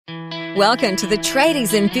Welcome to the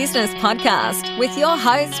Tradies in Business podcast with your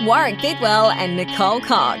hosts Warwick Bidwell and Nicole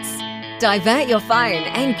Cox. Divert your phone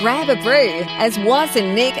and grab a brew as Waz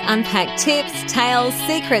and Nick unpack tips, tales,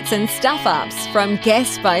 secrets and stuff-ups from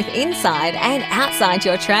guests both inside and outside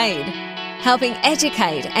your trade, helping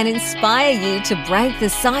educate and inspire you to break the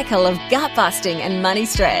cycle of gut-busting and money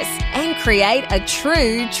stress and create a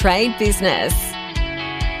true trade business.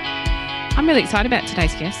 I'm really excited about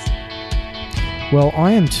today's guest. Well,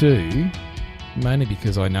 I am too, mainly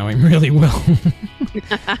because I know him really well.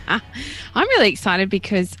 I'm really excited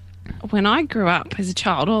because when I grew up as a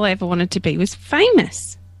child, all I ever wanted to be was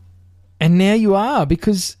famous. And now you are,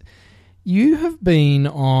 because you have been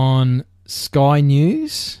on Sky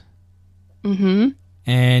News. Mm-hmm.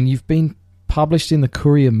 And you've been published in the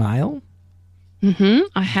Courier Mail. Mm-hmm.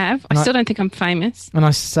 I have. I still don't think I'm famous. And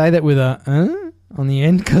I say that with a on the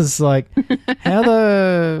end because, like, how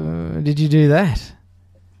did you do that?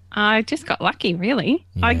 I just got lucky, really.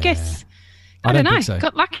 Yeah. I guess. I don't know. So.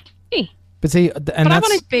 Got lucky. But see, but I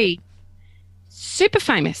wanted to be super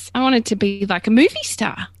famous. I wanted to be like a movie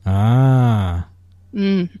star. Ah.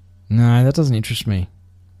 Mm. No, that doesn't interest me.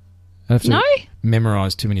 I have to No?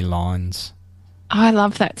 memorize too many lines. I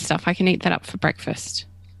love that stuff. I can eat that up for breakfast.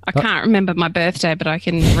 I can't remember my birthday, but I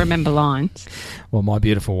can remember lines. Well, my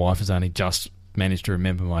beautiful wife has only just managed to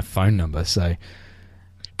remember my phone number, so...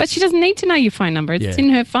 But she doesn't need to know your phone number. It's in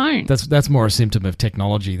her phone. That's more a symptom of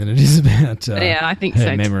technology than it is about I think her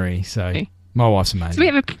so memory. So my wife's amazing.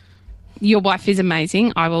 So your wife is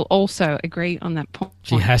amazing. I will also agree on that point.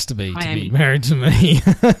 She has to be married to me.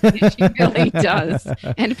 She really does.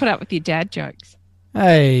 And to put up with your dad jokes.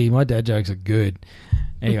 Hey, my dad jokes are good.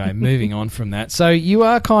 Anyway, moving on from that. So you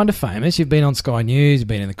are kind of famous. You've been on Sky News. You've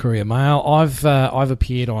been in the Courier Mail. I've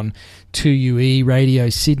appeared on 2UE Radio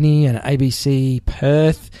Sydney and ABC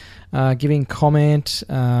Perth, giving comment.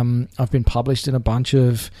 I've been published in a bunch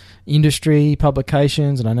of industry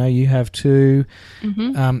publications, and I know you have too.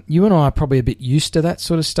 Mm-hmm. You and I are probably a bit used to that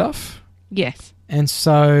sort of stuff. Yes. And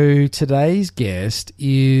so today's guest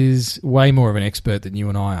is way more of an expert than you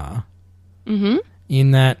and I are. Mm-hmm.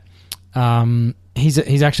 In that...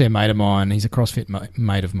 He's actually a mate of mine. He's a CrossFit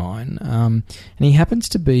mate of mine. And he happens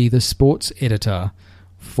to be the sports editor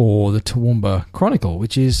for the Toowoomba Chronicle,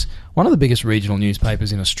 which is one of the biggest regional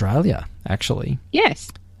newspapers in Australia, actually.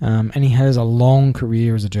 Yes. And he has a long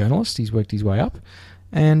career as a journalist. He's worked his way up.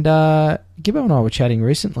 And Gibbo and I were chatting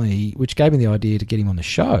recently, which gave me the idea to get him on the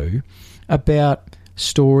show, about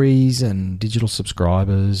stories and digital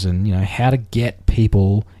subscribers and, you know, how to get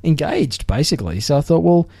people engaged, basically. So I thought,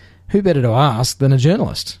 well... who better to ask than a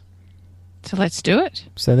journalist? So let's do it.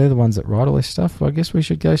 So they're the ones that write all this stuff. Well, I guess we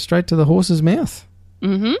should go straight to the horse's mouth.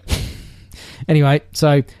 Mm-hmm. Anyway,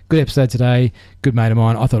 so good episode today. Good mate of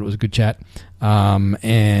mine. I thought it was a good chat.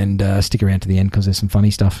 And stick around to the end because there's some funny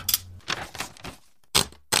stuff.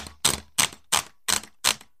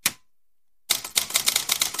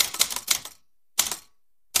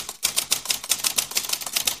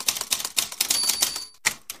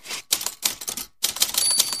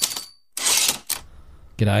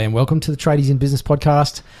 G'day and welcome to the Tradies in Business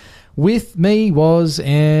podcast. With me was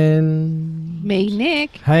and... me,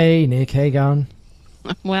 Nick. Hey, Nick. How you going?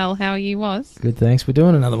 Well, how are you, Was? Good, thanks. We're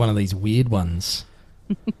doing another one of these weird ones.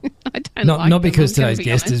 I don't like Not because them, today's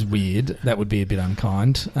guest is weird. That would be a bit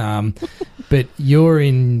unkind. But you're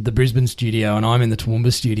in the Brisbane studio and I'm in the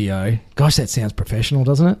Toowoomba studio. Gosh, that sounds professional,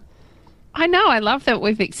 doesn't it? I know. I love that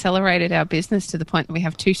we've accelerated our business to the point that we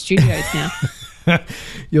have 2 studios now.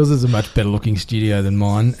 Yours is a much better looking studio than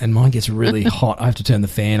mine, and mine gets really hot. I have to turn the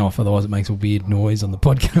fan off, otherwise it makes a weird noise on the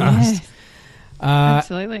podcast. Yes,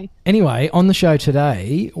 absolutely. Anyway, on the show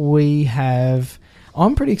today,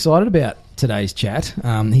 I'm pretty excited about today's chat.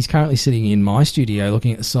 He's currently sitting in my studio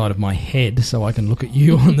looking at the side of my head so I can look at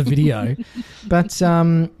you on the video.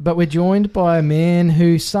 But we're joined by a man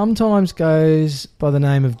who sometimes goes by the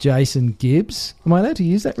name of Jason Gibbs. Am I allowed to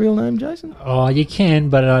use that real name, Jason? Oh, you can,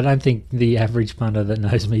 but I don't think the average punter that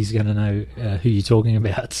knows me is going to know who you're talking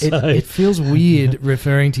about. So. It feels weird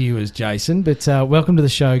referring to you as Jason, but welcome to the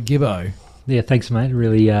show, Gibbo. Yeah, thanks, mate.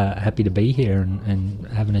 Really happy to be here and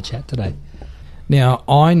having a chat today. Now,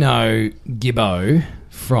 I know Gibbo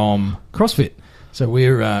from CrossFit. So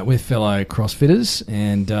we're fellow CrossFitters,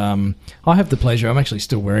 and I have the pleasure. I'm actually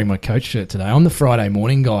still wearing my coach shirt today. I'm the Friday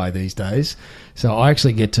morning guy these days, so I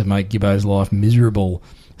actually get to make Gibbo's life miserable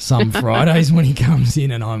some Fridays when he comes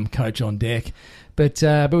in and I'm coach on deck. But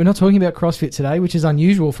we're not talking about CrossFit today, which is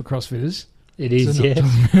unusual for CrossFitters. It is, so yeah.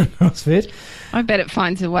 CrossFit. I bet it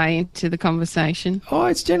finds a way into the conversation. Oh,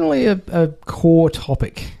 it's generally a core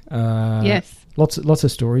topic. Yes. Lots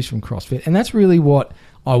of stories from CrossFit, and that's really what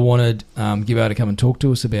I wanted Gibbo to come and talk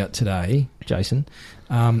to us about today, Jason,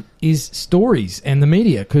 is stories and the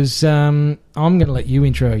media, because I'm going to let you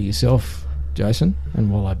intro yourself, Jason,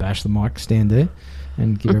 and while I bash the mic stand there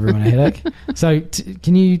and give everyone a headache. So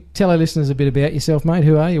can you tell our listeners a bit about yourself, mate?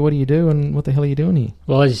 Who are you? What do you do? And what the hell are you doing here?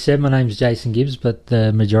 Well, as you said, my name's Jason Gibbs, but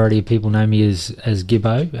the majority of people know me as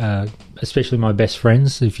Gibbo, especially my best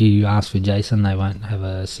friends. If you ask for Jason, they won't have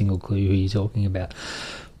a single clue who you're talking about.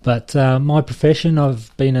 But my profession,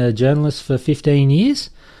 I've been a journalist for 15 years,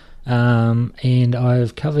 and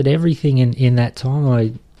I've covered everything in that time.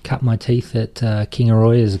 I cut my teeth at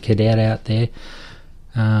Kingaroy as a cadet out there,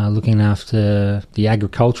 looking after the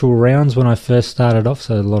agricultural rounds when I first started off,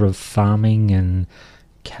 so a lot of farming and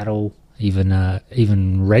cattle,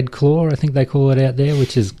 even red claw, I think they call it out there,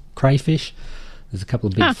 which is crayfish. There's a couple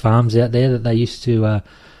of big farms out there that they used to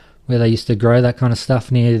where they used to grow that kind of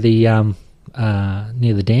stuff near the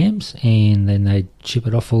dams, and then they ship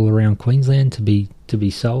it off all around Queensland to be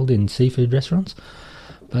sold in seafood restaurants.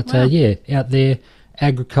 But out there,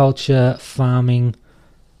 agriculture, farming.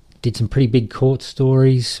 Did some pretty big court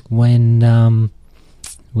stories when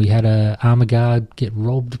we had a armour guard get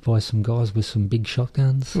robbed by some guys with some big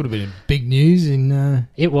shotguns. Would have been big news in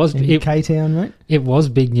K-Town, mate. It was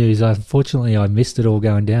big news. Unfortunately, I missed it all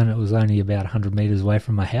going down. It was only about 100 metres away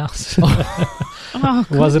from my house. Oh,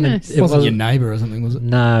 it wasn't your neighbour or something, was it?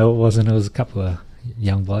 No, it wasn't. It was a couple of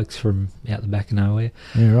young blokes from out the back of nowhere.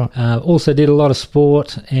 Yeah, right. Also did a lot of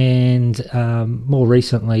sport, and more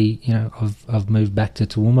recently, I've moved back to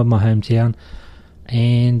Toowoomba, my hometown,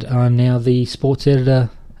 and I'm now the sports editor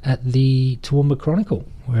at the Toowoomba Chronicle,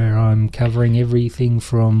 where I'm covering everything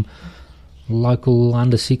from local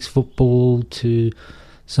under-6 football to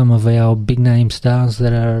some of our big-name stars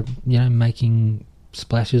that are, making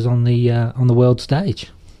splashes on the world stage.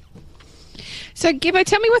 So, Gibbo,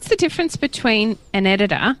 tell me, what's the difference between an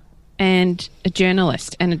editor and a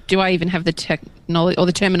journalist? And do I even have the technology or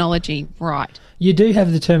the terminology right? You do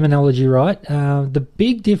have the terminology right. The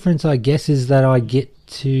big difference, I guess, is that I get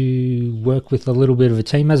to work with a little bit of a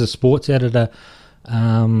team. As a sports editor,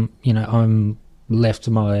 I'm left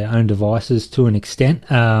to my own devices to an extent,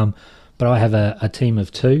 but I have a team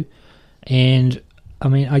of two. And,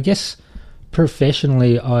 I guess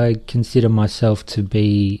professionally I consider myself to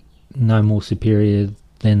be no more superior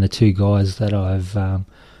than the two guys that I've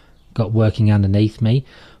got working underneath me.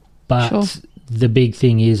 But sure. The big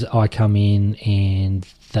thing is I come in and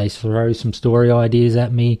they throw some story ideas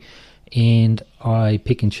at me, and I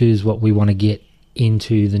pick and choose what we want to get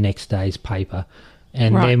into the next day's paper.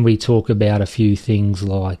 And then we talk about a few things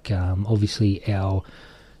like obviously our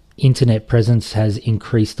internet presence has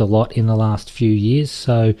increased a lot in the last few years,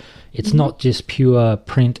 so it's not just pure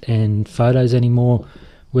print and photos anymore.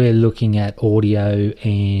 We're looking at audio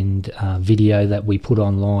and video that we put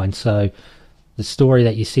online. So the story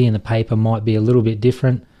that you see in the paper might be a little bit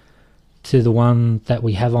different to the one that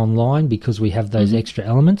we have online because we have those extra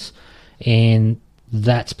elements. And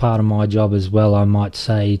that's part of my job as well. I might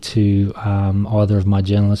say to either of my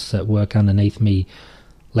journalists that work underneath me,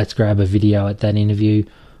 let's grab a video at that interview,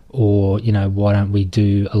 or, why don't we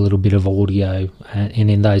do a little bit of audio? And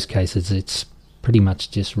in those cases, it's pretty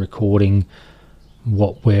much just recording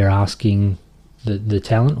what we're asking the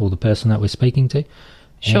talent or the person that we're speaking to.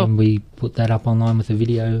 Sure. And we put that up online with a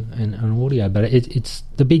video and audio. But it's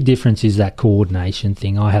the big difference is that coordination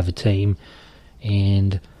thing. I have a team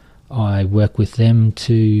and I work with them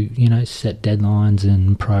to, set deadlines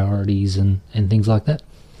and priorities and things like that.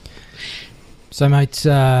 So, mate,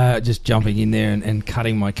 just jumping in there and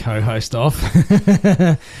cutting my co-host off,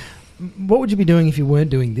 what would you be doing if you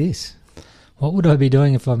weren't doing this? What would I be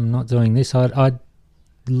doing if I'm not doing this? I'd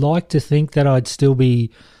like to think that I'd still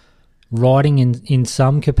be writing in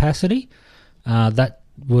some capacity. That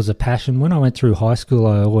was a passion. When I went through high school,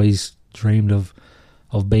 I always dreamed of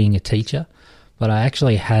being a teacher, but I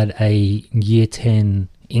actually had a Year 10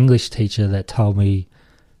 English teacher that told me,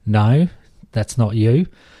 no, that's not you.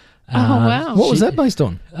 Oh, wow. What was that based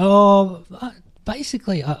on? Oh,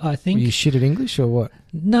 basically, I think... Were you shit at English or what?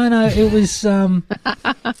 No, it was... like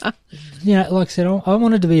I said, I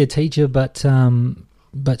wanted to be a teacher, but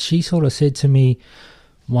she sort of said to me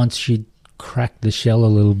once she'd cracked the shell a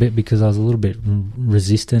little bit, because I was a little bit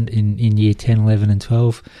resistant in Year 10, 11 and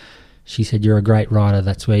 12, she said, you're a great writer,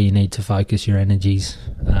 that's where you need to focus your energies.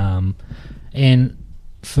 And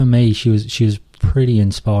for me, she was pretty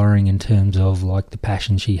inspiring in terms of like the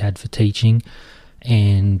passion she had for teaching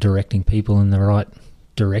and directing people in the right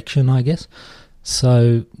direction, I guess.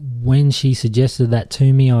 So when she suggested that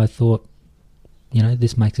to me, I thought,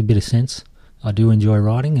 this makes a bit of sense. I do enjoy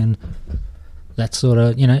writing, and that sort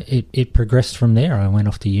of, it progressed from there. I went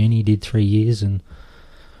off to uni, did 3 years, and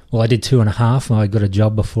I did 2.5. I got a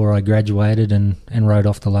job before I graduated and rode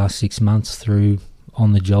off the last 6 months through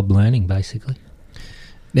on-the-job learning, basically.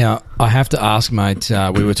 Now, I have to ask, mate,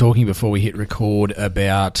 we were talking before we hit record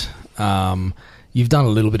about you've done a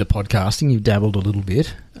little bit of podcasting, you've dabbled a little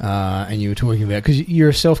bit, and you were talking about, because you're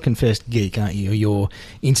a self-confessed geek, aren't you? Your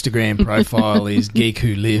Instagram profile is Geek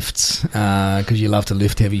Who Lifts, because you love to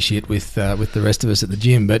lift heavy shit with the rest of us at the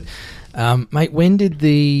gym. But, mate, when did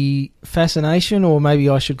the fascination, or maybe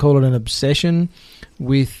I should call it an obsession,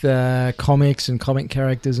 with comics and comic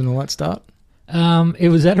characters and all that start? It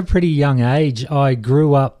was at a pretty young age. I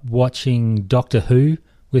grew up watching Doctor Who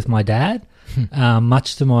with my dad,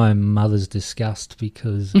 much to my mother's disgust,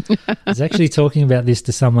 because I was actually talking about this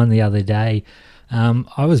to someone the other day.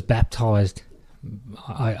 I was baptised,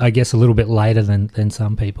 I guess, a little bit later than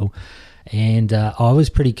some people, and I was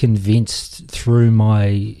pretty convinced through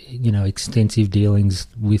my extensive dealings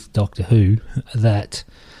with Doctor Who that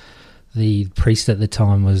the priest at the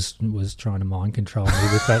time was trying to mind control me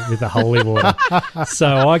with the holy water.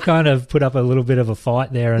 So I kind of put up a little bit of a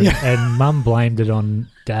fight there, and Mum blamed it on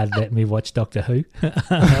Dad letting me watch Doctor Who.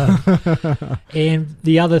 And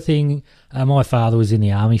the other thing, my father was in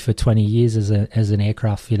the army for 20 years as an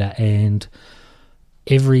aircraft fitter, and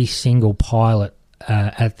every single pilot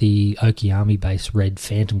at the Oki Army base read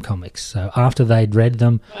Phantom comics. So after they'd read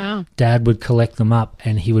them, wow, Dad would collect them up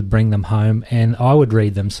and he would bring them home and I would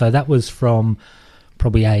read them. So that was from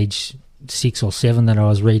probably age 6 or 7 that I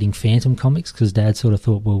was reading Phantom comics, because Dad sort of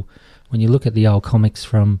thought, well, when you look at the old comics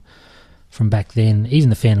from back then,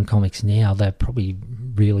 even the Phantom comics now, they're probably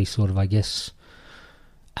really sort of, I guess,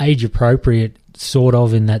 age appropriate, sort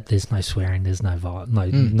of, in that there's no swearing, there's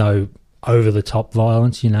no over-the-top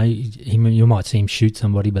violence, you might see him shoot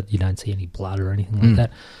somebody, but you don't see any blood or anything like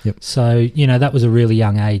that. Yep. So, that was a really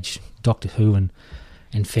young age, Doctor Who and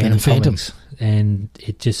Phantom comics, and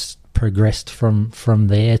it just progressed from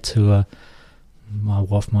there to my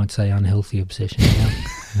wife might say unhealthy obsession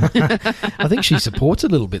now. I think she supports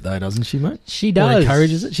it a little bit though, doesn't she, mate? She does. Or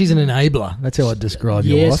encourages it. She's an enabler. That's how I'd describe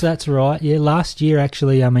your wife. Yes, that's right. Yeah, last year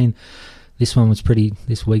actually, this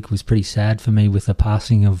week was pretty sad for me with the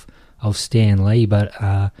passing of Stan Lee, but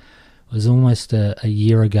it was almost a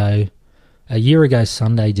year ago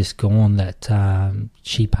Sunday just gone that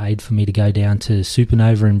she paid for me to go down to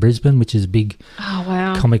Supernova in Brisbane, which is a big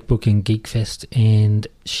comic book and geek fest, and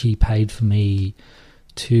she paid for me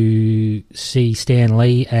to see Stan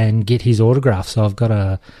Lee and get his autograph. So I've got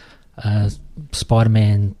a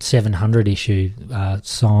Spider-Man 700 issue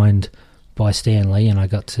signed by Stan Lee, and I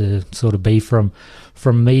got to sort of be from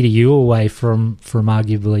me to you, away from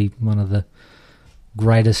arguably one of the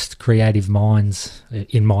greatest creative minds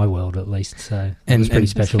in my world, at least. So it was pretty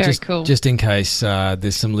special. Very cool. Just in case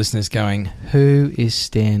there's some listeners going, who is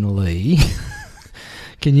Stan Lee?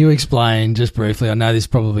 Can you explain just briefly? I know this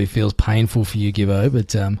probably feels painful for you, Gibbo,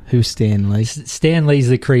 but who's Stan Lee? Stan Lee's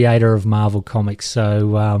the creator of Marvel Comics.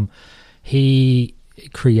 So he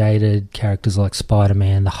created characters like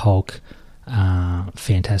Spider-Man, the Hulk,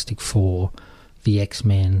 Fantastic Four, the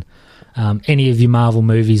X-Men, any of your Marvel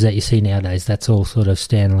movies that you see nowadays, that's all sort of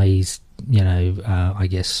Stan Lee's, I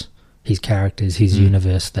guess, his characters, his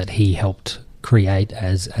universe that he helped create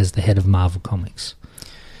as the head of Marvel Comics.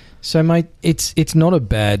 So, mate, it's not a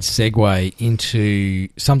bad segue into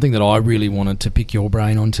something that I really wanted to pick your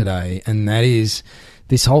brain on today, and that is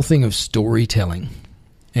this whole thing of storytelling.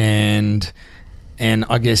 And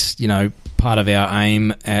I guess, part of our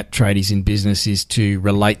aim at Tradies in Business is to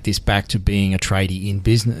relate this back to being a tradie in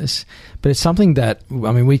business. But it's something that,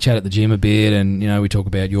 we chat at the gym a bit, and, we talk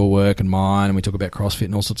about your work and mine, and we talk about CrossFit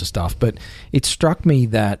and all sorts of stuff. But it struck me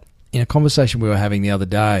that in a conversation we were having the other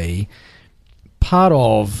day, part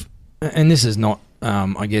of, and this is not,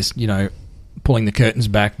 pulling the curtains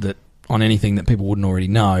back on anything that people wouldn't already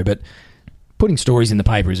know, but putting stories in the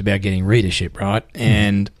paper is about getting readership, right?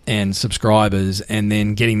 And subscribers, and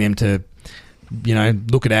then getting them to,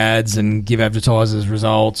 look at ads and give advertisers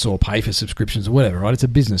results or pay for subscriptions or whatever, right? It's a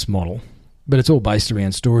business model, but it's all based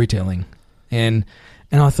around storytelling. And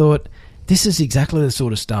I thought, this is exactly the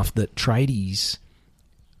sort of stuff that tradies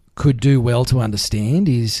could do well to understand,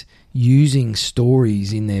 is using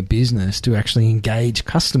stories in their business to actually engage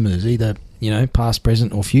customers, either, past,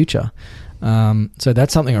 present or future. So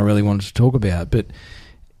that's something I really wanted to talk about. But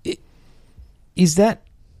is that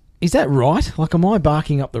right? Like, am I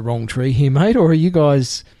barking up the wrong tree here, mate? Or are you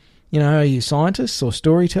guys, are you scientists or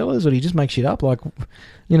storytellers, or do you just make shit up? Like,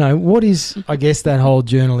 what is, I guess, that whole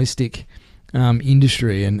journalistic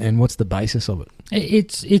industry, and what's the basis of it?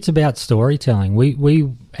 It's about storytelling. We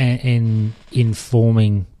and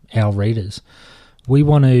informing our readers. We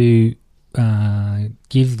want to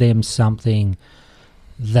give them something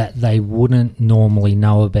that they wouldn't normally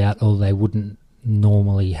know about, or they wouldn't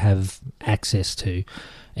normally have access to.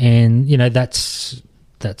 And that's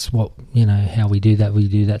what how we do that. We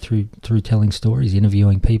do that through telling stories,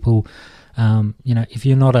 interviewing people. If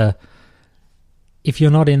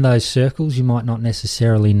you're not in those circles, you might not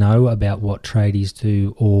necessarily know about what tradies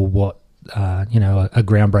do, or what a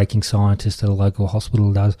groundbreaking scientist at a local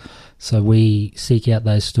hospital does. So we seek out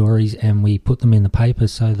those stories and we put them in the paper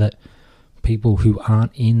so that people who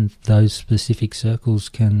aren't in those specific circles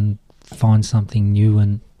can find something new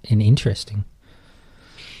and interesting.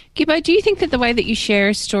 Gibbo, do you think that the way that you share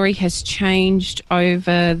a story has changed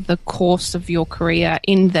over the course of your career,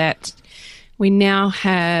 in that we now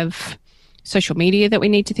have social media that we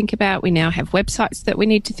need to think about, we now have websites that we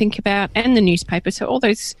need to think about, and the newspaper, so all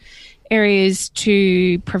those areas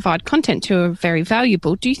to provide content to are very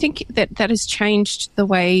valuable. Do you think that that has changed the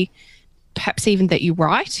way perhaps even that you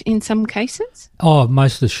write in some cases? Oh,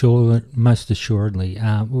 most assuredly.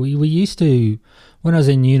 We used to, when I was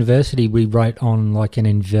in university, we wrote on like an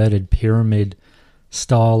inverted pyramid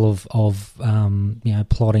style of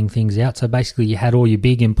plotting things out. So basically you had all your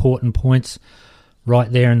big important points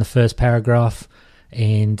right there in the first paragraph,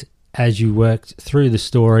 and as you worked through the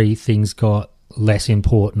story, things got less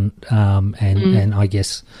important and I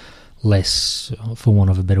guess less, for want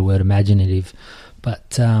of a better word, imaginative.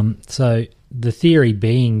 But so the theory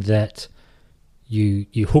being that you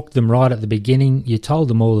hooked them right at the beginning, you told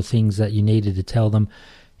them all the things that you needed to tell them,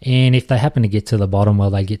 and if they happen to get to the bottom,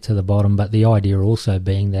 well, they get to the bottom. But the idea also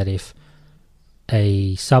being that if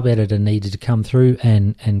a sub-editor needed to come through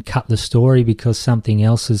and cut the story because something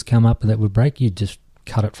else has come up that would break, you just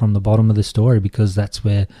cut it from the bottom of the story, because that's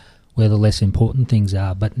where the less important things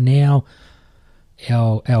are. But now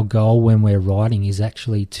our goal when we're writing is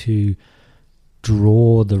actually to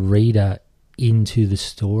draw the reader into the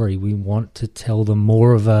story. We want to tell them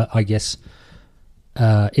more of a, I guess,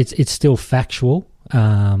 it's still factual,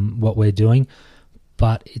 what we're doing,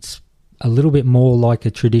 but it's a little bit more like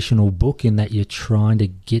a traditional book, in that you're trying to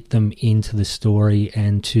get them into the story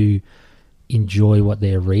and to enjoy what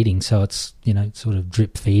they're reading. So it's, sort of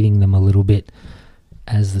drip feeding them a little bit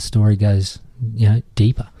as the story goes,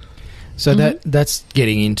 deeper. So that's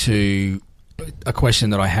getting into a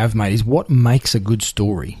question that I have, mate, is what makes a good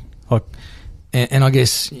story? And I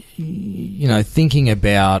guess, thinking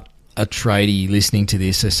about a tradie listening to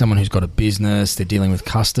this as someone who's got a business, they're dealing with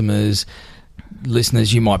customers,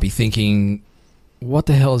 listeners, you might be thinking, what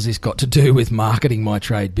the hell has this got to do with marketing my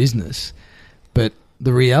trade business? But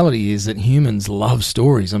the reality is that humans love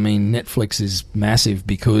stories. I mean, Netflix is massive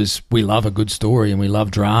because we love a good story and we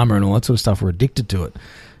love drama and all that sort of stuff. We're addicted to it.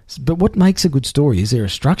 But what makes a good story? Is there a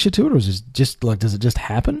structure to it, or is it just like, does it just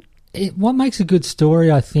happen? What makes a good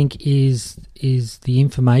story, I think, is the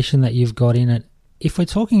information that you've got in it. If we're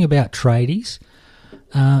talking about tradies,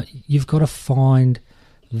 you've got to find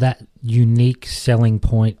that unique selling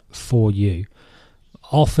point for you.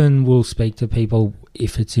 Often we'll speak to people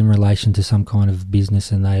if it's in relation to some kind of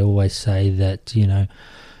business, and they always say that,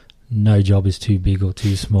 no job is too big or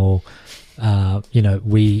too small.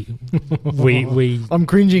 We I'm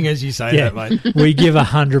cringing as you say that, mate. We give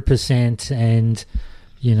 100%, and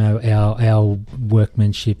our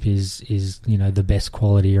workmanship is the best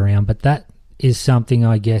quality around. But that is something,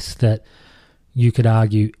 I guess, that you could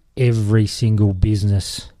argue every single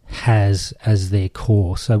business has as their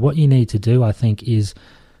core. So what you need to do, I think, is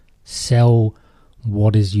sell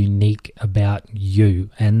what is unique about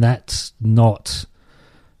you, and that's not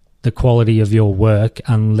the quality of your work,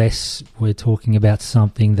 unless we're talking about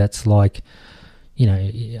something that's like,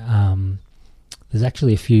 there's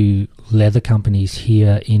actually a few leather companies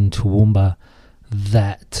here in Toowoomba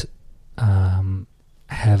that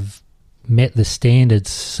have met the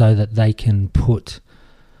standards so that they can put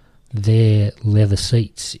their leather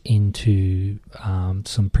seats into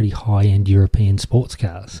some pretty high-end European sports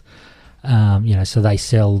cars. So they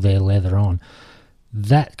sell their leather on.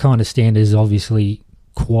 That kind of standard is obviously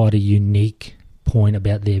quite a unique point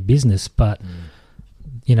about their business, but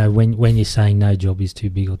when you're saying no job is too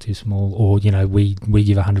big or too small, or we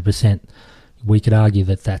give 100%, we could argue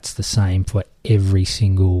that that's the same for every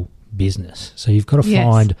single business. So you've got to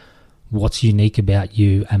find what's unique about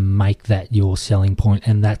you and make that your selling point,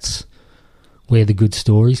 and that's where the good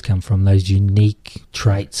stories come from, those unique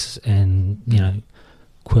traits and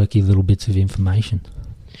quirky little bits of information.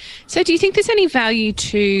 So do you think there's any value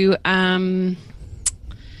to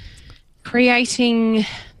creating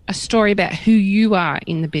a story about who you are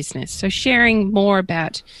in the business. So sharing more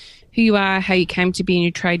about who you are, how you came to be in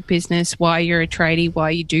your trade business, why you're a tradie, why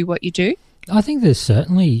you do what you do. I think there's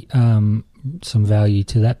certainly some value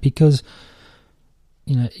to that because,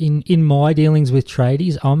 you know, in my dealings with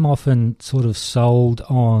tradies, I'm often sort of sold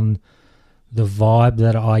on the vibe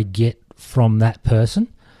that I get from that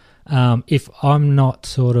person. If I'm not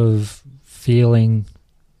sort of feeling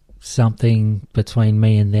something between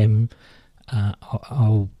me and them,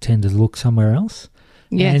 I'll tend to look somewhere else.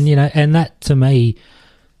 Yes. And, you know, and that to me,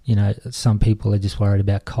 you know, some people are just worried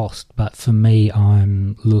about cost, but for me,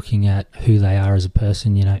 I'm looking at who they are as a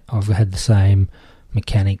person. You know, I've had the same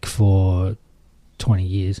mechanic for 20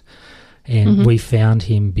 years, and we found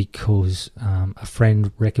him because a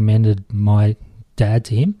friend recommended my dad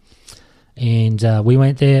to him, and we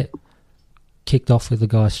went there, kicked off with the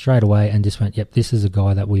guy straight away, and just went, yep, this is a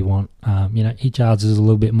guy that we want. You know, he charges a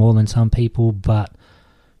little bit more than some people, but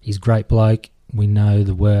he's a great bloke. We know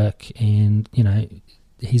the work, and, you know,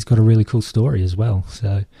 he's got a really cool story as well.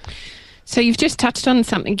 So you've just touched on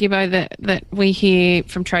something, Gibbo, that we hear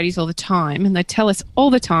from tradies all the time, and they tell us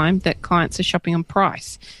all the time that clients are shopping on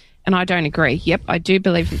price. And I don't agree. Yep, I do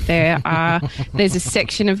believe that there's a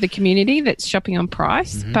section of the community that's shopping on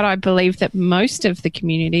price, but I believe that most of the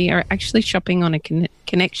community are actually shopping on a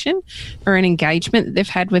connection or an engagement that they've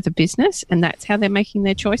had with a business, and that's how they're making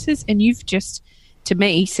their choices. And you've just, to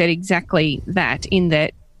me, said exactly that, in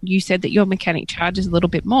that you said that your mechanic charges a little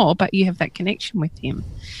bit more, but you have that connection with him.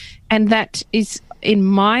 And that is, in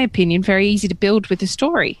my opinion, very easy to build with a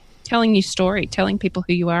story, telling your story, telling people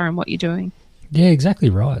who you are and what you're doing. Yeah, exactly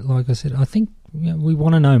right. Like I said, I think, you know, we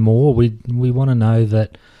want to know more. We want to know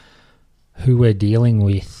that who we're dealing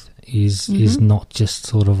with is not just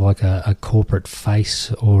sort of like a corporate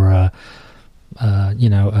face or a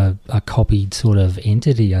copied sort of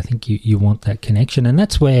entity. I think you want that connection, and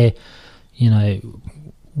that's where, you know,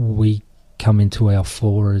 we come into our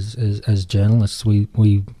fore as journalists.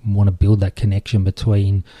 We want to build that connection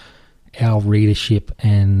between our readership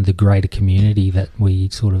and the greater community that we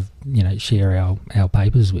sort of, you know, share our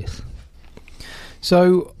papers with.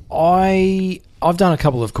 So I've done a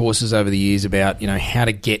couple of courses over the years about, you know, how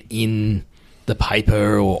to get in the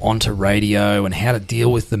paper or onto radio and how to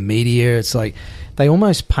deal with the media. It's like they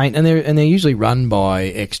almost paint, and they're usually run by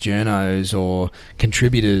ex-journos or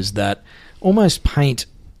contributors that almost paint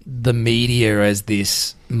the media as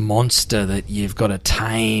this monster that you've got to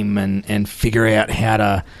tame and figure out how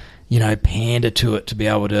to, you know, pander to it to be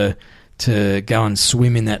able to go and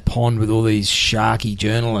swim in that pond with all these sharky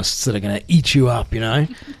journalists that are going to eat you up, you know.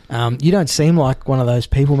 You don't seem like one of those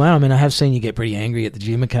people, mate. I mean, I have seen you get pretty angry at the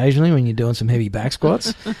gym occasionally when you're doing some heavy back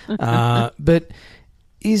squats. But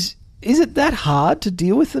is it that hard to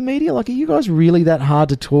deal with the media? Like, are you guys really that hard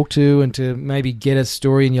to talk to and to maybe get a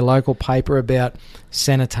story in your local paper about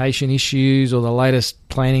sanitation issues or the latest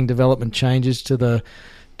planning development changes to the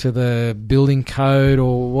building code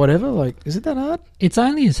or whatever? Like, is it that hard? It's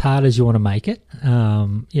only as hard as you want to make it.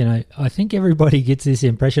 You know, I think everybody gets this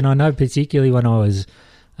impression. I know particularly when I was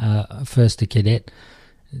first a cadet,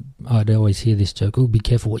 I'd always hear this joke, oh, be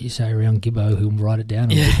careful what you say around Gibbo, who'll write it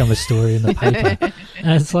down and become a story in the paper.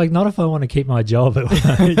 And it's like, not if I want to keep my job.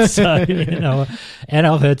 So, you know, and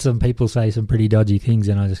I've heard some people say some pretty dodgy things,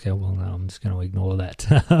 and I just go, well, no, I'm just going to ignore that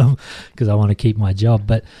because I want to keep my job.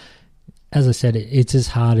 But as I said, it's as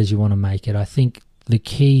hard as you want to make it. I think the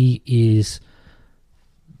key is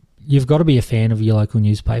you've got to be a fan of your local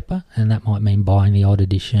newspaper, and that might mean buying the odd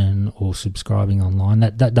edition or subscribing online.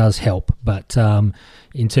 That does help. But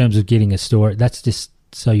in terms of getting a story, that's just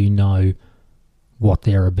so you know what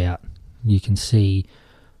they're about. You can see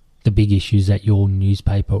the big issues that your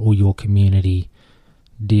newspaper or your community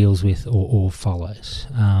deals with or follows.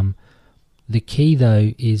 The key,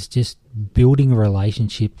 though, is just building a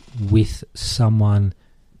relationship with someone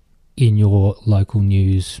in your local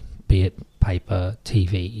news, be it paper,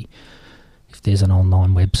 TV, if there's an online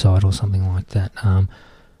website or something like that.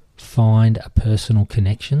 Find a personal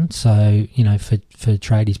connection. So, you know, for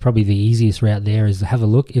tradies, probably the easiest route there is to have a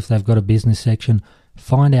look. If they've got a business section,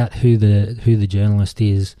 find out who the journalist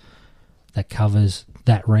is that covers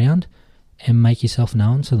that round and make yourself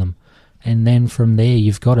known to them. And then from there,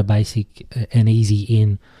 you've got an easy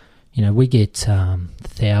in. You know, we get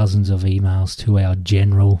thousands of emails to our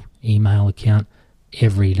general email account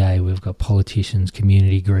every day. We've got politicians,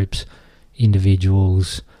 community groups,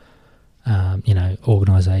 individuals, you know,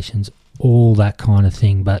 organisations, all that kind of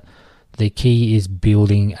thing. But the key is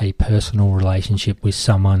building a personal relationship with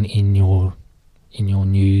someone in your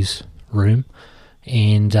news room,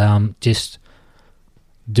 and just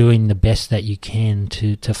doing the best that you can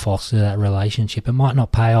to foster that relationship. It might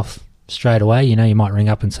not pay off straight away. You know, you might ring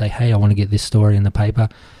up and say, hey, I want to get this story in the paper.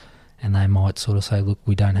 And they might sort of say, look,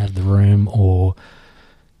 we don't have the room, or,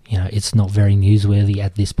 you know, it's not very newsworthy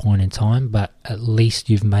at this point in time, but at least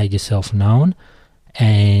you've made yourself known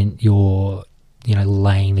and you're, you know,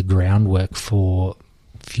 laying the groundwork for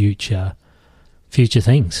future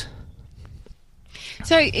things.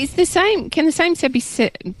 So is the same? Can the same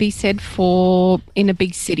be said for in a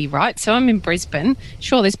big city, right? So I'm in Brisbane.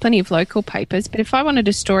 Sure, there's plenty of local papers, but if I wanted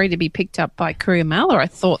a story to be picked up by Courier Mail, or I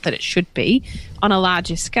thought that it should be on a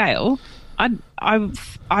larger scale,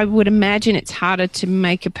 I would imagine it's harder to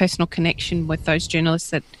make a personal connection with those journalists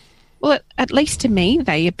that, well, at least to me,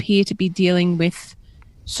 they appear to be dealing with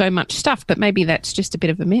so much stuff. But maybe that's just a bit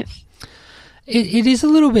of a myth. It is a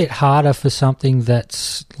little bit harder for something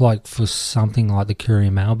that's like the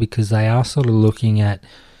Courier Mail, because they are sort of looking at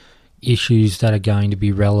issues that are going to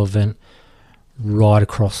be relevant right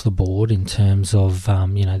across the board in terms of,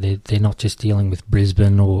 you know, they're not just dealing with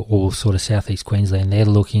Brisbane or sort of southeast Queensland. They're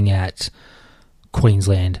looking at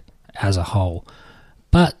Queensland as a whole.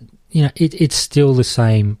 But, you know, it's still the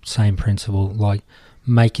same principle, like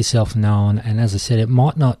make yourself known. And as I said, it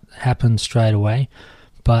might not happen straight away,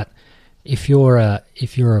 but if you're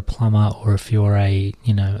a plumber, or if you're a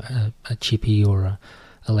chippy or a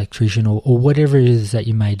electrician or whatever it is that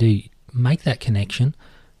you may do, make that connection,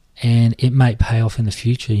 and it may pay off in the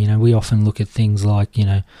future. You know, we often look at things like, you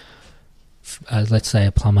know, let's say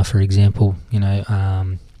a plumber, for example. You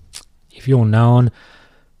know, if you're known,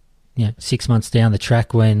 you know, 6 months down the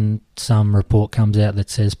track when some report comes out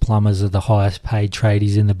that says plumbers are the highest paid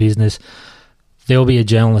tradies in the business, there'll be a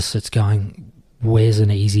journalist that's going, where's an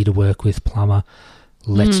easy to work with plumber?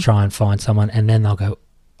 Let's try and find someone. And then they'll go,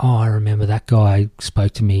 oh, I remember that guy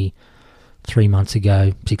spoke to me 3 months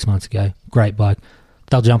ago, 6 months ago. Great bloke.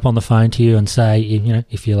 They'll jump on the phone to you and say, you know,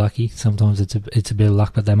 if you're lucky, sometimes it's a bit of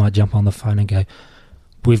luck, but they might jump on the phone and go,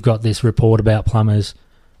 we've got this report about plumbers.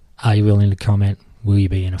 Are you willing to comment? Will you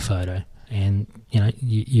be in a photo? And, you know,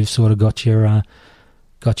 you've sort of got your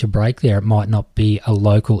break there. It might not be a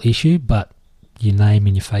local issue, but your name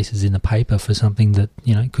and your face is in the paper for something that,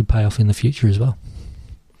 you know, could pay off in the future as well.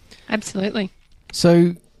 Absolutely.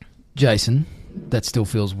 So, Jason, that still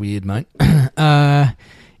feels weird, mate.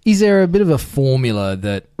 Is there a bit of a formula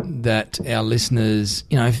that our listeners,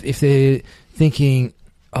 you know, if they're thinking,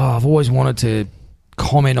 oh, I've always wanted to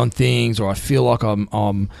comment on things, or I feel like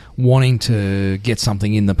I'm wanting to get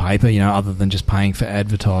something in the paper, you know, other than just paying for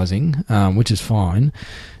advertising, which is fine.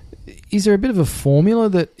 Is there a bit of a formula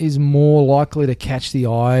that is more likely to catch the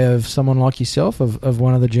eye of someone like yourself, of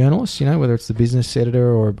one of the journalists, you know, whether it's the business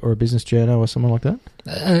editor or a business journal or someone like that?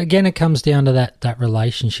 Again, it comes down to that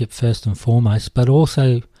relationship first and foremost, but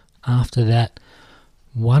also after that,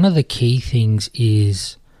 one of the key things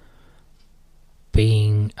is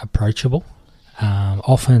being approachable.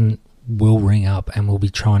 Often we'll ring up and we'll be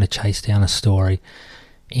trying to chase down a story,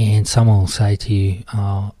 and someone will say to you,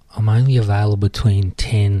 I'm only available between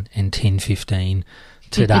 10 and 10:15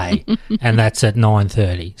 today, and that's at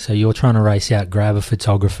 9:30. So you're trying to race out, grab a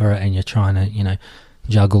photographer, and you're trying to, you know,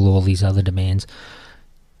 juggle all these other demands.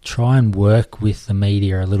 Try and work with the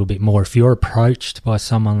media a little bit more. If you're approached by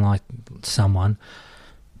someone,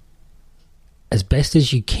 as best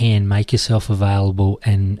as you can, make yourself available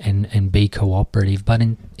and be cooperative. But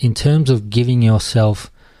in terms of giving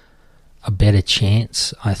yourself a better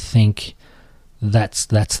chance, I think that's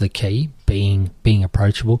the key, being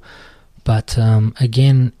approachable. But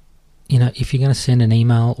again, you know, if you're going to send an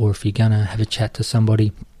email or if you're going to have a chat to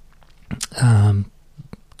somebody,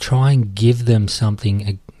 try and give them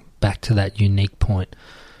something back to that unique point.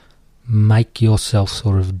 Make yourself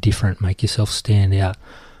sort of different, make yourself stand out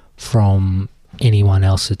from anyone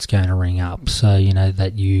else that's going to ring up, so you know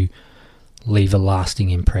that you leave a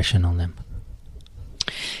lasting impression on them.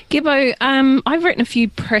 Gibbo, I've written a few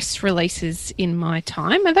press releases in my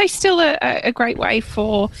time. Are they still a great way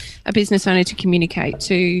for a business owner to communicate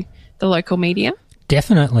to the local media?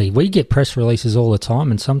 Definitely. We get press releases all the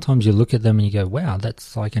time, and sometimes you look at them and you go, wow,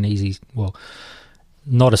 that's like an easy, well,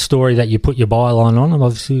 not a story that you put your byline on,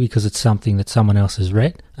 obviously, because it's something that someone else has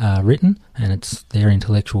written, and it's their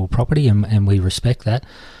intellectual property, and we respect that.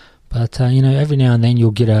 But, you know, every now and then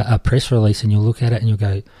you'll get a press release and you'll look at it and you'll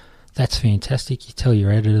go, that's fantastic. You tell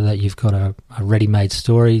your editor that you've got a ready-made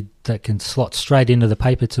story that can slot straight into the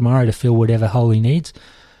paper tomorrow to fill whatever hole he needs.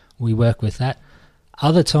 We work with that.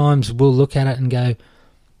 Other times we'll look at it and go,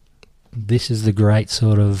 this is the great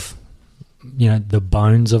sort of, you know, the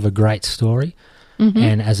bones of a great story. Mm-hmm.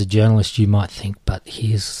 And as a journalist, you might think, but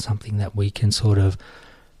here's something that we can sort of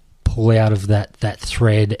pull out of that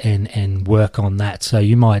thread and work on that. So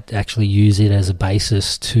you might actually use it as a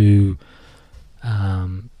basis to,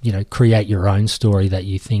 create your own story that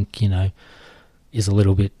you think, is a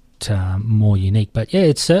little bit more unique. But yeah,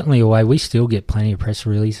 it's certainly a way. We still get plenty of press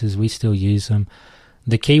releases. We still use them.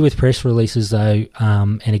 The key with press releases, though,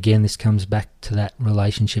 and again, this comes back to that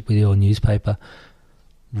relationship with your newspaper,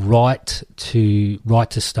 write to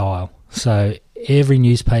style. So every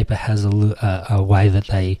newspaper has a way that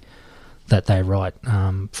they write.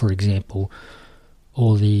 For example,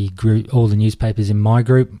 all the newspapers in my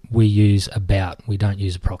group, we use about. We don't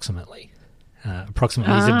use approximately.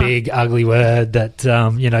 Approximately is a big, ugly word that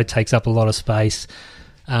takes up a lot of space.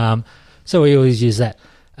 So we always use that.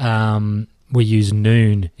 We use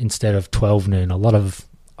noon instead of 12 noon. A lot of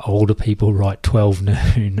older people write 12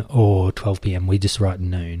 noon or 12 p.m. We just write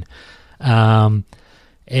noon.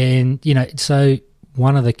 So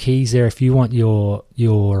one of the keys there, if you want your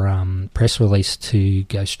press release to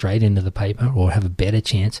go straight into the paper or have a better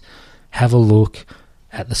chance, have a look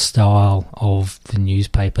at the style of the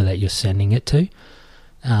newspaper that you're sending it to.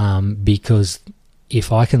 Because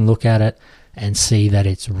if I can look at it and see that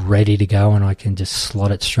it's ready to go and I can just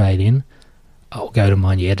slot it straight in, I'll go to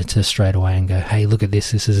my editor straight away and go, hey, look at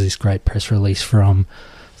this. This is this great press release from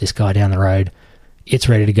this guy down the road. It's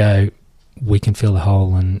ready to go. We can fill the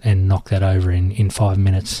hole and knock that over in 5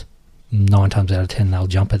 minutes. 9 times out of 10, they'll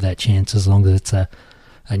jump at that chance as long as it's a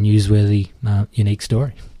newsworthy, unique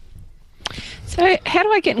story. So how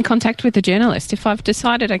do I get in contact with a journalist? If I've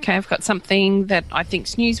decided, okay, I've got something that I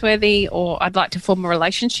think's newsworthy or I'd like to form a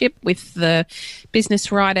relationship with the business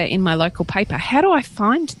writer in my local paper, how do I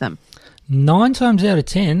find them? 9 times out of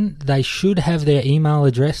 10, they should have their email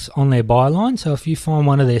address on their byline. So if you find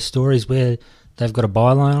one of their stories where they've got a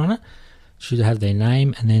byline on it, should have their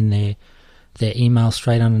name and then their email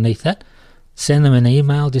straight underneath that. Send them an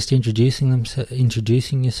email just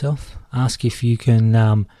introducing yourself. Ask if you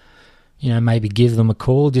can, maybe give them a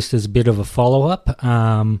call just as a bit of a follow-up.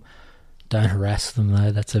 Don't harass them,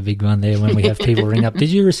 though. That's a big one there when we have people ring up. Did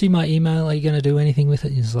you receive my email? Are you going to do anything with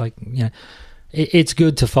it? It's like, it's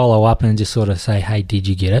good to follow up and just sort of say, hey, did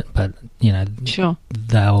you get it? But, sure,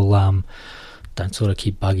 they'll don't sort of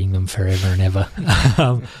keep bugging them forever and ever.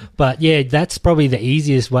 But, yeah, that's probably the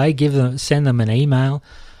easiest way. Send them an email.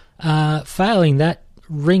 Failing that,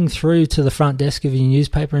 ring through to the front desk of your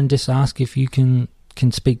newspaper and just ask if you can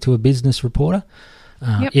speak to a business reporter.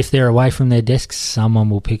 Yep. If they're away from their desks, someone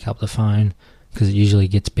will pick up the phone because it usually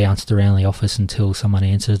gets bounced around the office until someone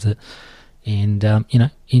answers it. And,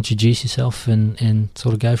 introduce yourself and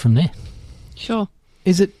sort of go from there. Sure.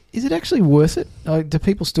 Is it actually worth it? Do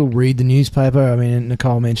people still read the newspaper? I mean,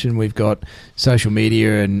 Nicole mentioned we've got social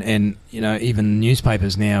media and even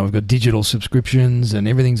newspapers now. We've got digital subscriptions and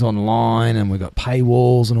everything's online and we've got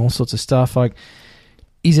paywalls and all sorts of stuff. Like,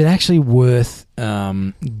 is it actually worth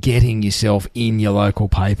getting yourself in your local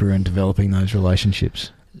paper and developing those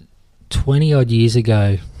relationships? 20-odd years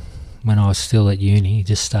ago, when I was still at uni,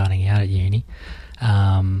 just starting out at uni,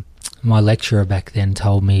 my lecturer back then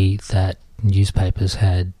told me that newspapers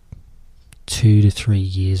had 2 to 3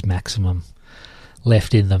 years maximum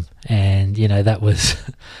left in them, and that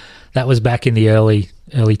was back in the early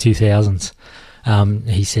 2000s.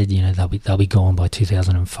 He said, they'll be gone by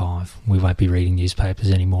 2005. We won't be reading newspapers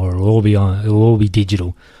anymore. It'll all be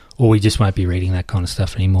digital, or we just won't be reading that kind of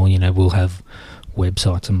stuff anymore. We'll have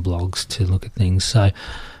websites and blogs to look at things. So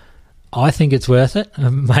I think it's worth it,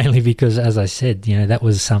 mainly because, as I said, that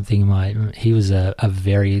was something he was a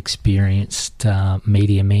very experienced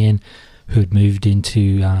media man who had moved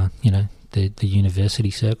into, the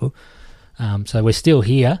university circle. So we're still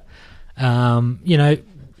here.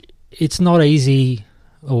 It's not easy,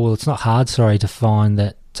 or it's not hard, to find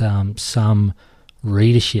that some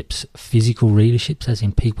readerships, physical readerships, as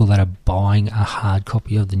in people that are buying a hard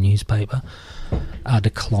copy of the newspaper, are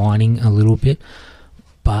declining a little bit.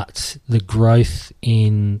 But the growth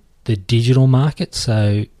in the digital market,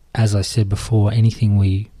 so as I said before, anything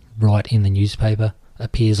we write in the newspaper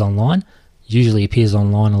appears online, usually appears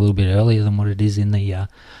online a little bit earlier than what it is in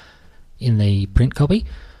the print copy.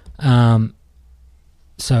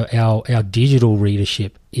 So our digital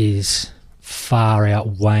readership is far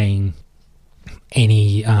outweighing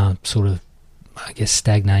any sort of,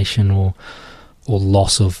 stagnation or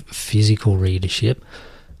loss of physical readership.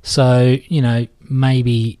 So,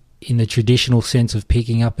 maybe in the traditional sense of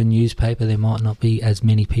picking up a newspaper, there might not be as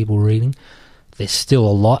many people reading. There's still a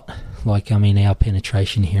lot. Our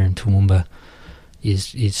penetration here in Toowoomba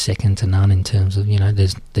is second to none in terms of,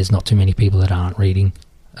 there's not too many people that aren't reading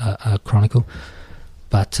a Chronicle.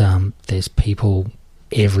 But there's people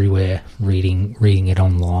everywhere reading it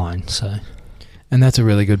online. So, and that's a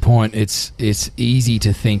really good point. It's easy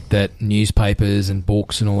to think that newspapers and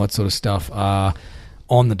books and all that sort of stuff are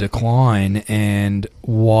on the decline, and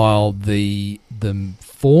while the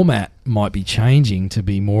format might be changing to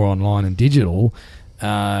be more online and digital,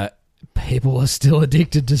 people are still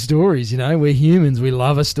addicted to stories. We're humans. We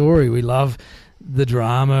love a story. We love the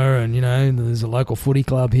drama, and there's a local footy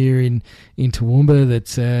club here in Toowoomba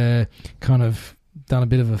that's kind of done a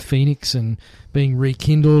bit of a phoenix and being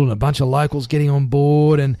rekindled, and a bunch of locals getting on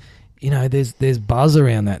board, and there's buzz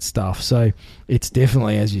around that stuff. So it's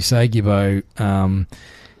definitely, as you say, Gibbo,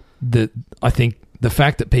 I think the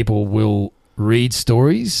fact that people will read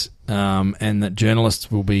stories, and that journalists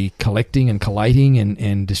will be collecting and collating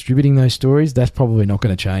and distributing those stories, that's probably not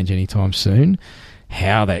going to change anytime soon.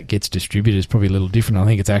 How that gets distributed is probably a little different. I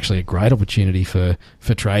think it's actually a great opportunity for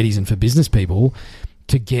tradies and for business people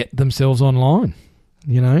to get themselves online.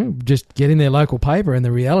 Just get in their local paper, and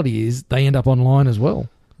the reality is they end up online as well.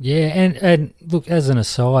 Yeah, and look, as an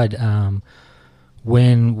aside,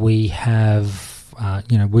 when we have,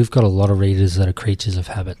 we've got a lot of readers that are creatures of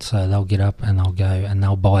habit, so they'll get up and they'll go and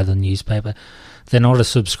they'll buy the newspaper. They're not a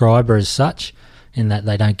subscriber as such, in that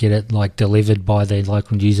they don't get it like delivered by their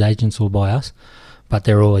local news agents or by us, but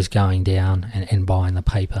they're always going down and buying the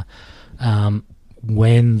paper.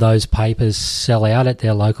 When those papers sell out at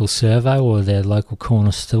their local servo or their local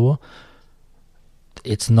corner store,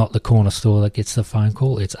 it's not the corner store that gets the phone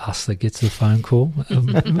call, it's us that gets the phone call,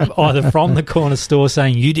 either from the corner store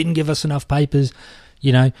saying, you didn't give us enough papers,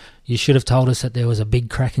 you should have told us that there was a big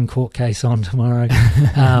cracking court case on tomorrow.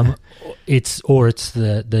 It's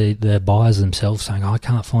the buyers themselves saying, I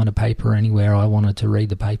can't find a paper anywhere, I wanted to read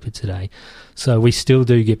the paper today. So we still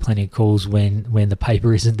do get plenty of calls when the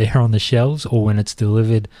paper isn't there on the shelves, or when it's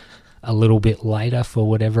delivered a little bit later for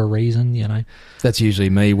whatever reason, That's usually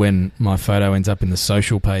me when my photo ends up in the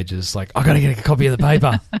social pages. Like, I got to get a copy of the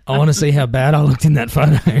paper. I want to see how bad I looked in that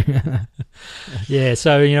photo. Yeah,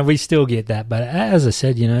 so, we still get that. But as I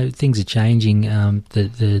said, things are changing.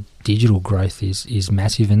 The digital growth is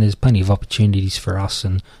massive, and there's plenty of opportunities for us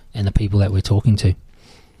and the people that we're talking to.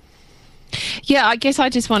 Yeah, I guess I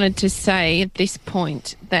just wanted to say at this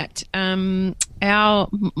point that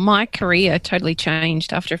my career totally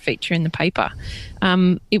changed after a feature in the paper.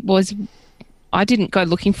 I didn't go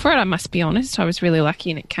looking for it, I must be honest. I was really lucky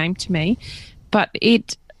and it came to me. But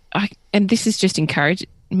and this is just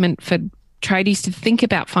encouragement for tradies to think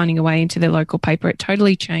about finding a way into their local paper. It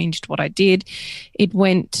totally changed what I did. It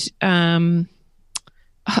went...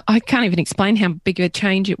 I can't even explain how big a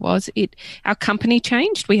change it was. Our company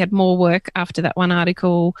changed. We had more work after that one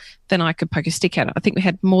article than I could poke a stick at. I think we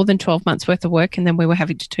had more than 12 months worth of work, and then we were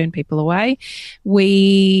having to turn people away.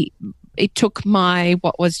 It took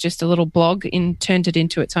what was just a little blog and turned it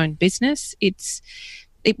into its own business.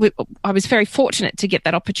 I was very fortunate to get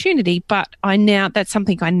that opportunity, but that's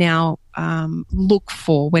something I now look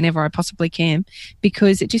for whenever I possibly can,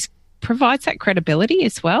 because it just provides that credibility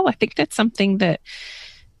as well. I think that's something that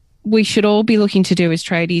we should all be looking to do as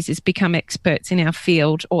tradies, is become experts in our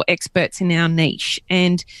field or experts in our niche,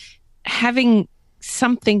 and having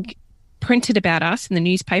something printed about us in the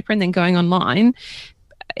newspaper and then going online,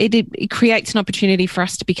 it creates an opportunity for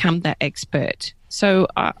us to become that expert. So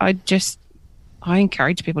I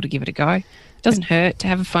encourage people to give it a go. It doesn't hurt to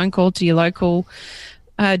have a phone call to your local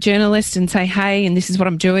journalist and say, hey, and this is what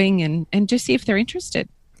I'm doing, and just see if they're interested.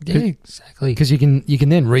 Yeah, exactly. Because you can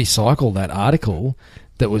then recycle that article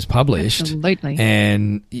that was published. Absolutely.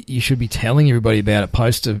 And you should be telling everybody about it.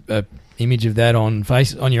 Post a image of that on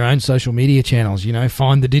your own social media channels.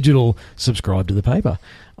 Find the digital, subscribe to the paper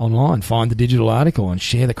online, find the digital article and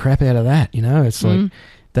share the crap out of that. It's like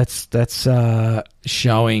that's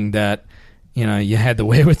showing that you had the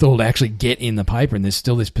wherewithal to actually get in the paper, and there's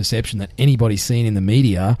still this perception that anybody seen in the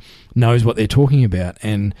media knows what they're talking about,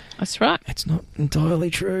 and that's right. It's not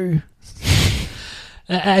entirely true.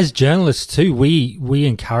 As journalists too, we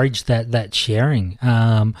encourage that sharing.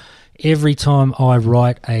 Every time I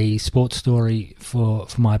write a sports story for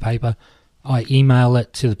my paper, I email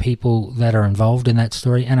it to the people that are involved in that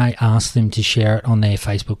story, and I ask them to share it on their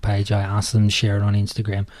Facebook page. I ask them to share it on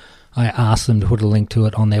Instagram. I ask them to put a link to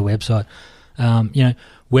it on their website.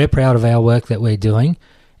 We're proud of our work that we're doing,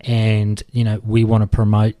 and we want to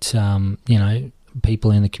promote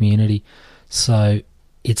people in the community. So